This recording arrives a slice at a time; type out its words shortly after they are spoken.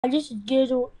This is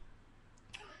Gears of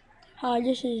Hi,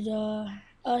 this is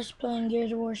us playing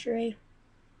Gears of War 3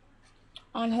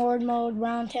 on Horde mode,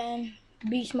 round 10,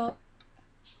 Beast mode.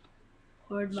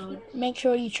 Horde mode. Make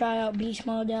sure you try out Beast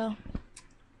mode though.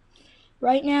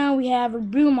 Right now we have a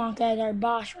Brewmonk as our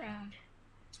boss round.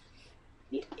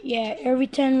 Yeah, every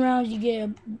 10 rounds you get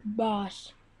a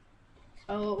boss.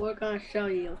 So we're gonna show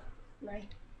you. Right.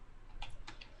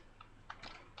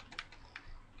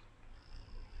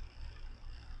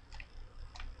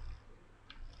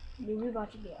 Dude, we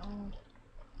about to get owned.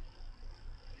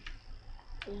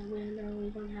 Yeah, man, no, we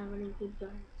don't have any good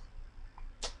guns.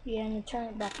 Yeah, and the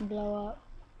turret about to blow up.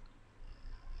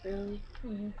 Really?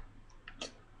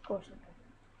 Of course it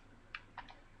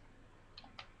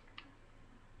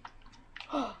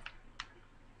does.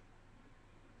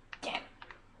 Damn it.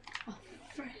 Oh,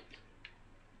 frick.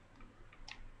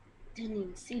 Didn't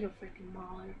even see the freaking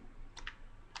mauler.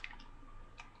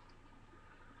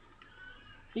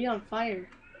 He on fire.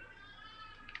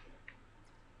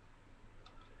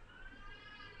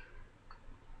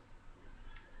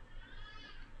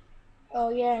 Oh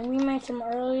yeah, and we made some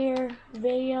earlier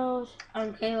videos.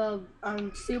 I'm Caleb.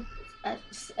 I'm Supper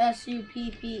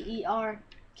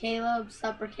Caleb,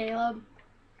 Supper Caleb.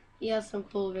 He has some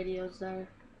cool videos there.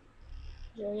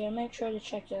 So yeah, make sure to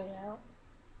check those out.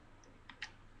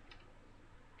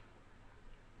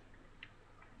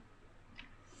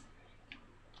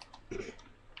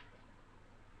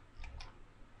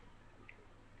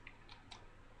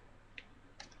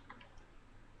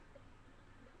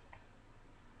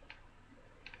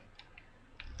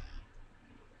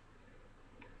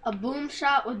 A boom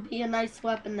shot would be a nice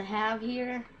weapon to have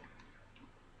here.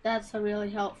 That's a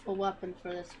really helpful weapon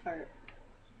for this part.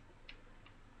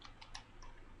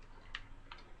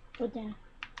 Put down.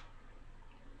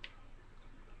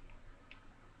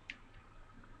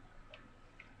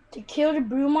 To kill the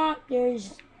Brewmonk,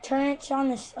 there's turrets on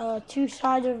the two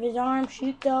sides of his arm.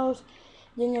 Shoot those.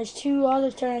 Then there's two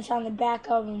other turrets on the back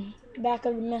of him, back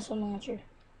of the missile launcher.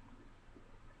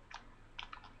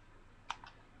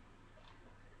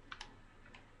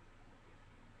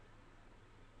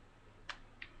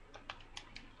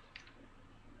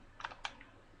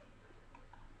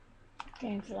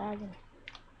 Game's lagging.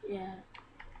 Yeah.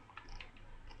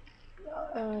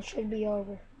 Should be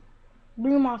over.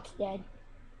 Brewmonk's dead.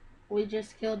 We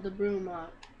just killed the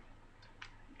Brewmock.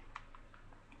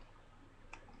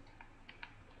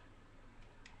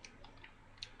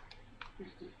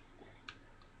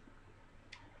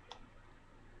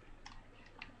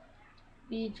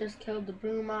 We just killed the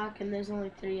Brewmock and there's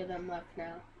only 3 of them left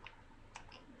now.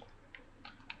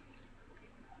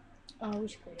 Oh, we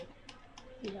screwed.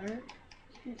 You aren't?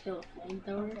 You can kill a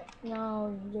flamethrower. Okay.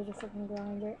 No, there's a freaking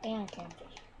grinder and a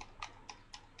campus.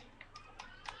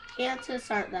 Cantus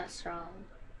aren't that strong.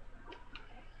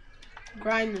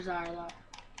 Grinders are though.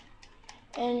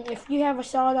 And if you have a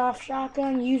sawed-off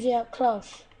shotgun, use it up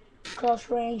close. Close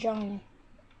range only.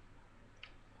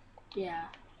 Yeah.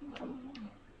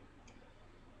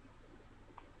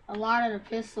 A lot of the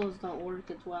pistols don't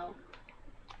work as well.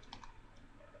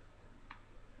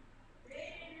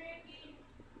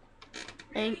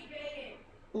 And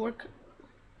we're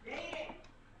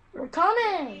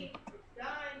coming!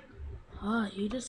 oh, you just